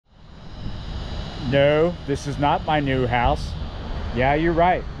No, this is not my new house. Yeah, you're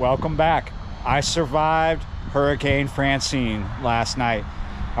right. Welcome back. I survived Hurricane Francine last night.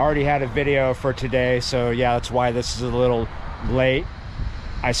 I already had a video for today, so yeah, that's why this is a little late.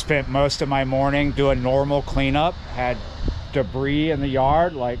 I spent most of my morning doing normal cleanup, had debris in the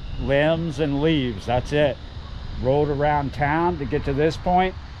yard like limbs and leaves. That's it. Rolled around town to get to this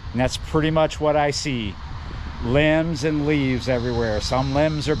point, and that's pretty much what I see. Limbs and leaves everywhere. Some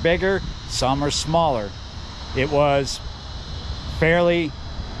limbs are bigger, some are smaller. It was fairly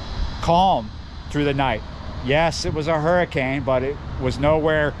calm through the night. Yes, it was a hurricane, but it was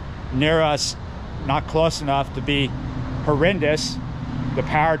nowhere near us, not close enough to be horrendous. The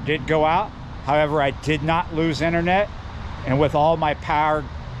power did go out. However, I did not lose internet. And with all my power,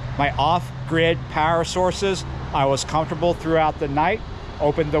 my off-grid power sources, I was comfortable throughout the night.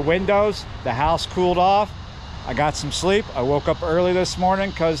 Opened the windows, the house cooled off. I got some sleep. I woke up early this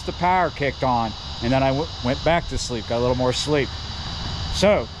morning because the power kicked on. And then I went back to sleep, got a little more sleep.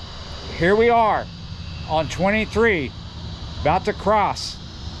 So, here we are on 23, about to cross.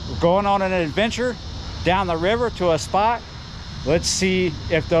 We're going on an adventure down the river to a spot. Let's see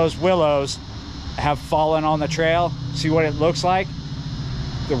if those willows have fallen on the trail, see what it looks like.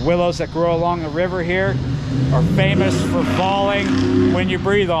 The willows that grow along the river here are famous for falling when you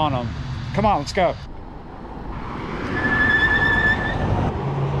breathe on them. Come on, let's go.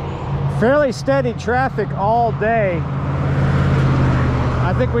 Fairly steady traffic all day.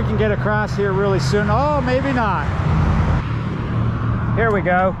 I think we can get across here really soon. Oh, maybe not. Here we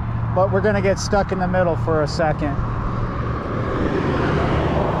go. But we're gonna get stuck in the middle for a second.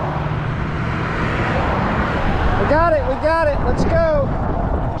 We got it, let's go.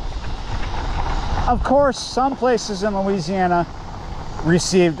 Of course, some places in Louisiana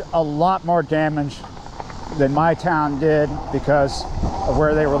received a lot more damage than my town did because of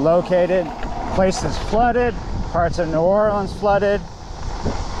where they were located. Places flooded, parts of New Orleans flooded,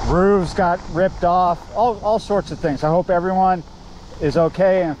 roofs got ripped off, all sorts of things. I hope everyone is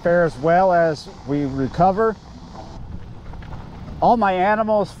okay and fares well as we recover. All my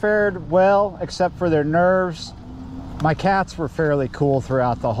animals fared well except for their nerves. My cats were fairly cool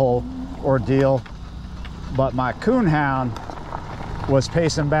throughout the whole ordeal, but my coonhound was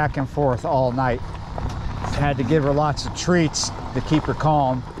pacing back and forth all night. Had to give her lots of treats to keep her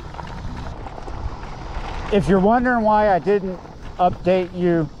calm. If you're wondering why I didn't update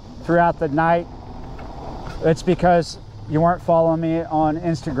you throughout the night, it's because you weren't following me on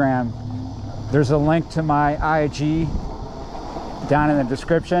Instagram. There's a link to my IG down in the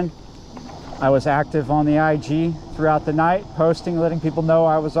description. I was active on the IG throughout the night, posting, letting people know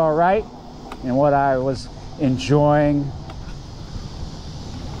I was all right and what I was enjoying.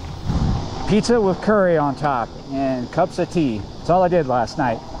 Pizza with curry on top and cups of tea. That's all I did last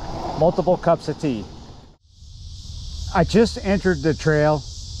night. Multiple cups of tea. I just entered the trail,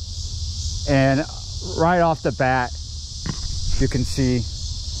 and right off the bat, you can see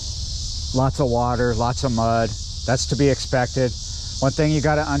lots of water, lots of mud. That's to be expected. One thing you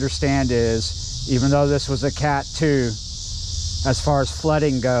got to understand is, even though this was a Cat 2, as far as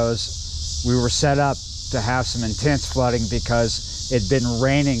flooding goes, we were set up to have some intense flooding because it'd been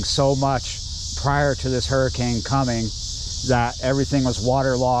raining so much prior to this hurricane coming that everything was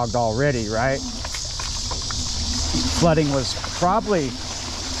waterlogged already, right? Flooding was probably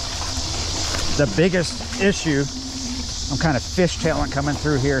the biggest issue. I'm kind of fishtailing coming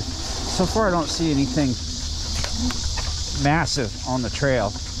through here. So far I don't see anything massive on the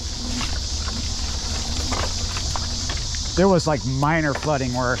trail. There was like minor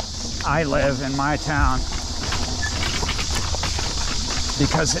flooding where I live in my town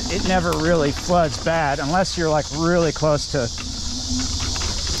because it never really floods bad unless you're like really close to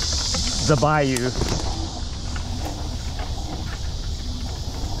the bayou.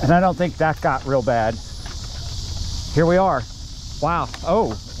 And I don't think that got real bad. Here we are. Wow.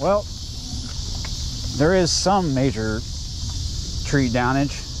 Oh, well, there is some major tree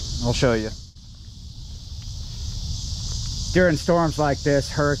damage. I'll show you. During storms like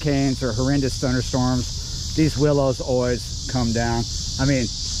this, hurricanes or horrendous thunderstorms, these willows always come down. I mean,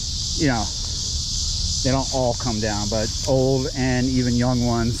 you know, they don't all come down, but old and even young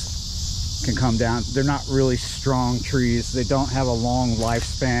ones can come down. They're not really strong trees. They don't have a long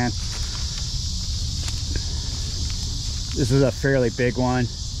lifespan. This is a fairly big one.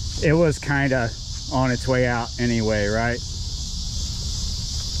 It was kind of on its way out anyway, right?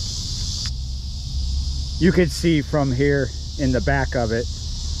 You could see from here in the back of it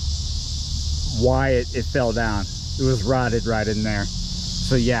why it fell down. It was rotted right in there.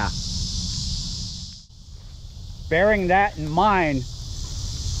 So yeah. Bearing that in mind,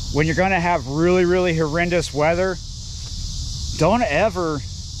 when you're going to have really, really horrendous weather, don't ever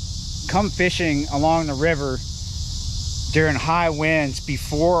come fishing along the river during high winds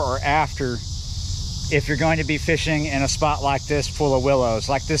before or after if you're going to be fishing in a spot like this full of willows.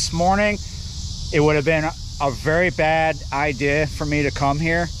 Like this morning, it would have been a very bad idea for me to come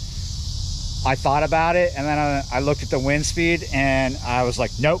here. I thought about it, and then I looked at the wind speed and I was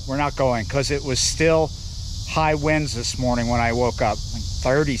like, nope, we're not going, because it was still high winds this morning when I woke up, like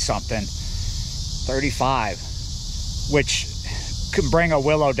 30 something, 35, which could bring a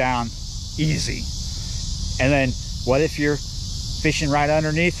willow down easy. And then what if you're fishing right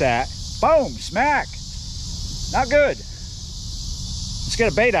underneath that? Boom, smack. Not good. Let's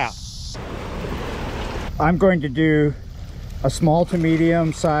get a bait out. I'm going to do a small to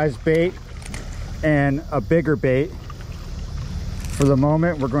medium size bait and a bigger bait. For the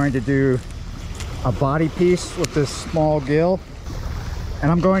moment, we're going to do a body piece with this small gill,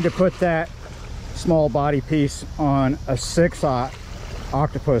 and I'm going to put that small body piece on a 6/0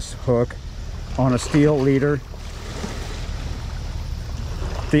 octopus hook on a steel leader.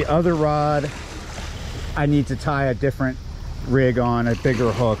 The other rod, I need to tie a different rig on, a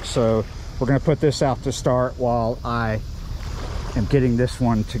bigger hook, so we're going to put this out to start while I am getting this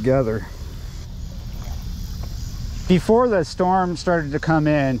one together. Before the storm started to come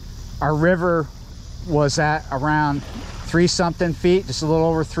in, our river was at around 3-something feet, just a little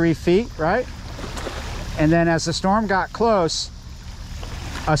over 3 feet, right? And then as the storm got close,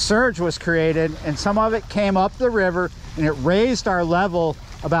 a surge was created, and some of it came up the river, and it raised our level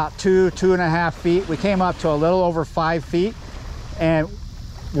about 2.5 feet. We came up to a little over 5 feet, and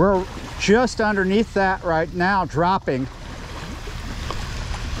we're just underneath that right now, dropping.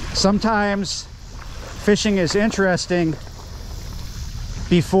 Sometimes fishing is interesting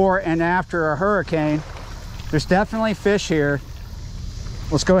before and after a hurricane. There's definitely fish here.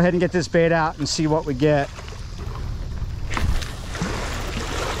 Let's go ahead and get this bait out and see what we get.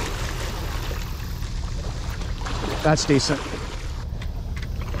 That's decent.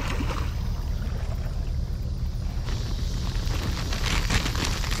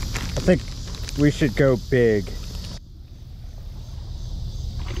 I think we should go big.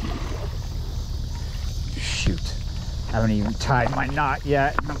 Shoot, I haven't even tied my knot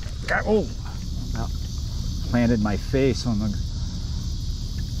yet. Oh, landed my face on the...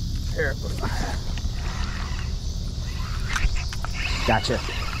 Here. Gotcha.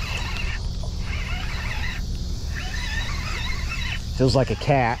 Feels like a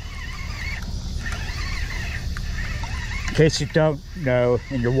cat. In case you don't know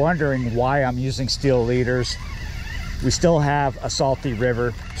and you're wondering why I'm using steel leaders, we still have a salty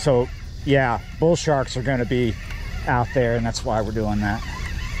river, so yeah, bull sharks are going to be out there, and that's why we're doing that.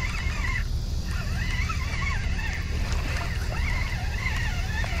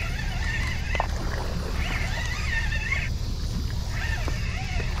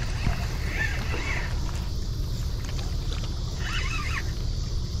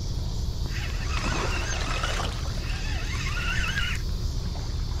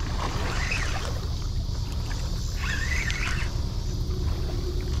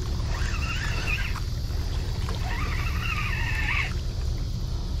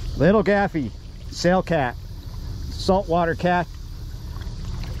 Little gaffy, sail cat, saltwater cat.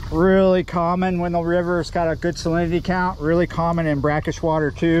 Really common when the river's got a good salinity count. Really common in brackish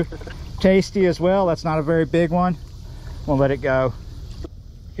water too. Tasty as well. That's not a very big one. We'll let it go.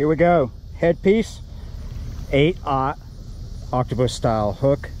 Here we go. Headpiece, 8/0 octopus style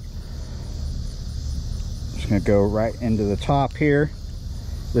hook. Just gonna go right into the top here.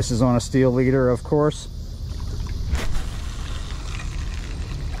 This is on a steel leader, of course.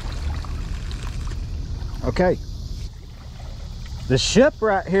 Okay, the ship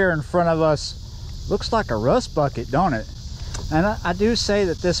right here in front of us looks like a rust bucket, don't it? And I do say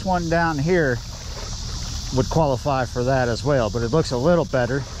that this one down here would qualify for that as well, but it looks a little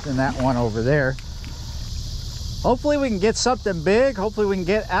better than that one over there. Hopefully we can get something big. Hopefully we can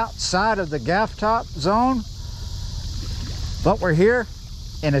get outside of the gaff top zone. But we're here,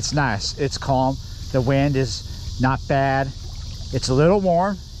 and it's nice. It's calm. The wind is not bad. It's a little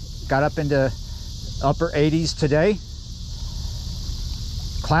warm. Got up into upper 80s today.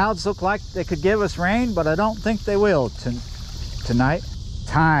 Clouds look like they could give us rain, but I don't think they will tonight.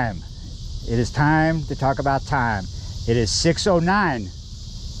 Time. It is time to talk about time. It is 6:09.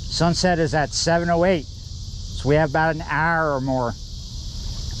 Sunset is at 7:08. So we have about an hour or more.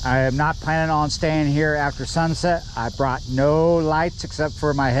 I am not planning on staying here after sunset. I brought no lights except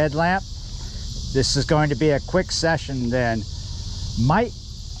for my headlamp. This is going to be a quick session then. Might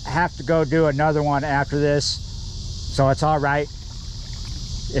have to go do another one after this, so it's all right.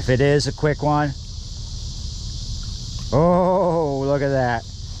 if it is a quick one. Oh, look at that.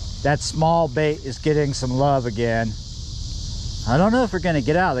 That small bait is getting some love again. I don't know if we're going to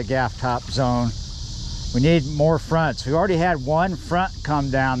get out of the gaff top zone. We need more fronts. We already had one front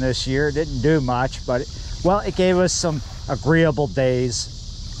come down this year. It didn't do much, but it gave us some agreeable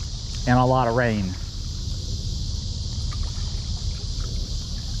days and a lot of rain.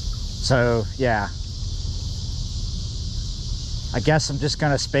 So yeah, I guess I'm just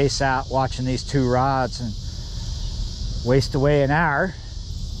going to space out watching these two rods and waste away an hour.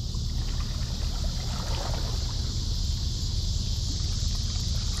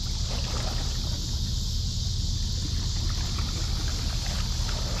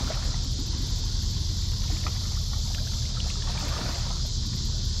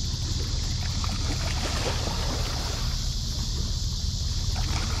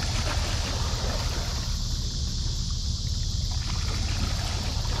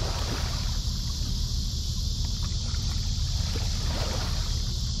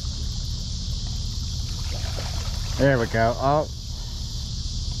 There we go. Oh,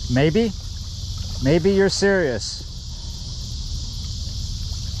 maybe you're serious.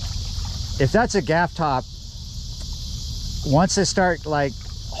 If that's a gaff top, once they start like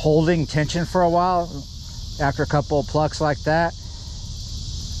holding tension for a while, after a couple of plucks like that,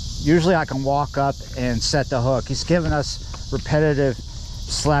 usually I can walk up and set the hook. He's giving us repetitive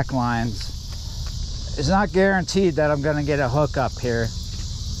slack lines. It's not guaranteed that I'm going to get a hook up here.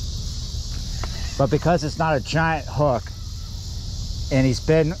 But because it's not a giant hook and he's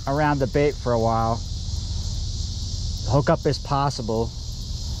been around the bait for a while, hookup is possible.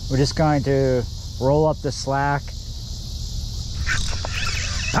 We're just going to roll up the slack.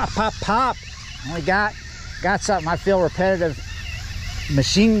 Pop, pop, pop. We got something. I feel repetitive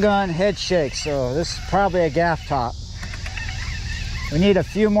machine gun head shake. So this is probably a gaff top. We need a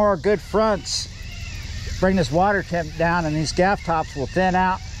few more good fronts. Bring this water temp down and these gaff tops will thin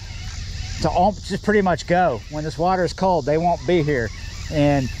out to just pretty much go. When this water is cold, they won't be here.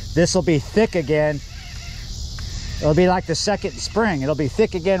 And this will be thick again. It'll be like the second spring. It'll be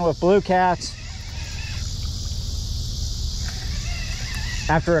thick again with blue cats.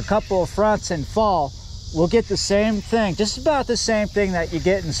 After a couple of fronts in fall, we'll get the same thing, just about the same thing that you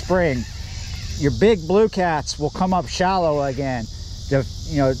get in spring. Your big blue cats will come up shallow again to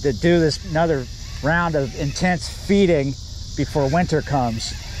do this another round of intense feeding before winter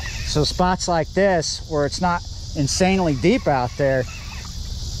comes. So spots like this, where it's not insanely deep out there,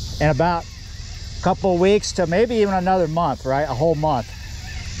 in about a couple weeks to maybe even another month, right? A whole month,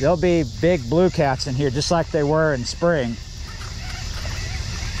 there'll be big blue cats in here, just like they were in spring.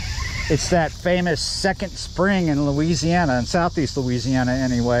 It's that famous second spring in Louisiana, in southeast Louisiana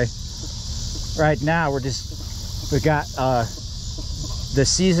anyway. Right now, we got the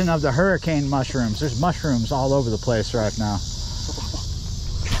season of the hurricane mushrooms. There's mushrooms all over the place right now.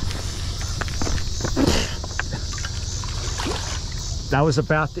 That was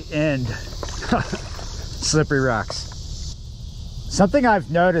about the end. Slippery rocks. Something I've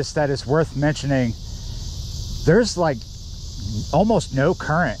noticed that is worth mentioning, there's like almost no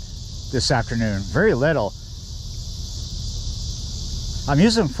current this afternoon, very little. I'm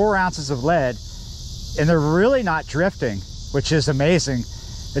using 4 ounces of lead and they're really not drifting, which is amazing.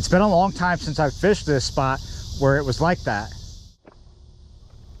 It's been a long time since I've fished this spot where it was like that.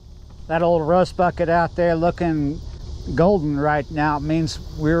 That old roast bucket out there looking golden right now means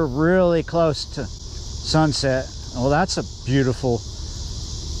we're really close to sunset. Well, that's a beautiful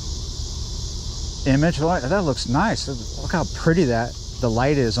image. That looks nice. Look how pretty the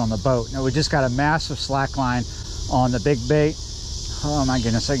light is on the boat. Now we just got a massive slack line on the big bait. Oh my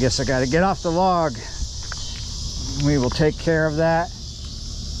goodness, I guess I got to get off the log. We will take care of that.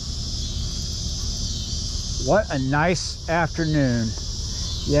 What a nice afternoon.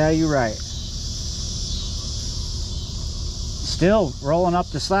 Yeah, you're right. Still rolling up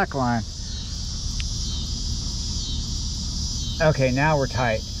the slack line. Okay, now we're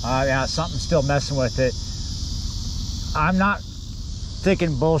tight. Yeah, something's still messing with it. I'm not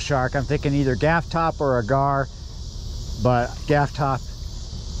thinking bull shark. I'm thinking either gaff top or a gar, but gaff top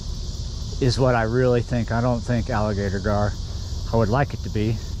is what I really think. I don't think alligator gar. I would like it to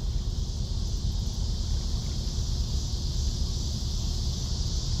be.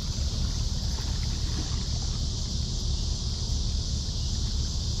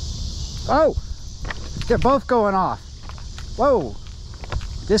 Oh, they're both going off. Whoa,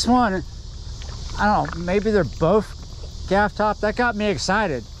 this one, I don't know, maybe they're both gaff top. That got me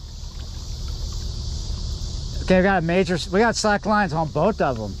excited. Okay, we got slack lines on both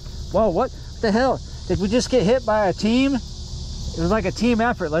of them. Whoa, what the hell? Did we just get hit by a team It was like a team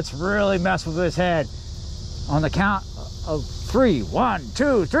effort. Let's really mess with his head. On the count of 3. 1,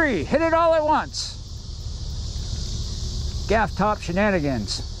 2, 3. Hit it all at once. Gaff top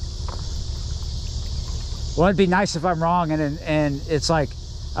shenanigans. Well, it'd be nice if I'm wrong and it's like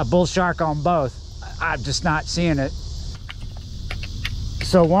a bull shark on both. I'm just not seeing it.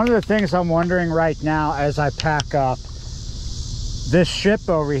 So one of the things I'm wondering right now as I pack up, this ship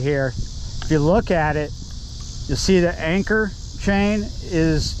over here, if you look at it, you'll see the anchor chain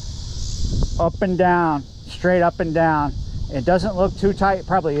is up and down, straight up and down. It doesn't look too tight. It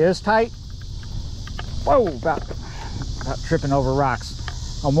probably is tight. Whoa, about tripping over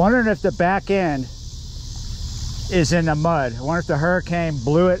rocks. I'm wondering if the back end is in the mud. I wonder if the hurricane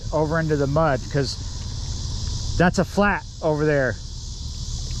blew it over into the mud, because that's a flat over there.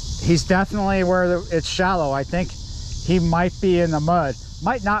 He's definitely where it's shallow. I think he might be in the mud.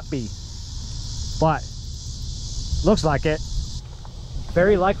 Might not be, but looks like it.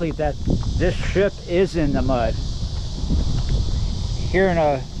 Very likely that this ship is in the mud. Here in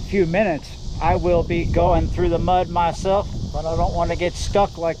a few minutes, I will be going through the mud myself, but I don't want to get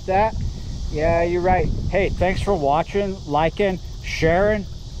stuck like that. Yeah, you're right. Hey, thanks for watching, liking, sharing,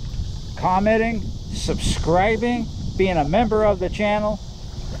 commenting, subscribing, being a member of the channel.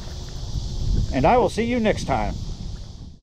 And I will see you next time.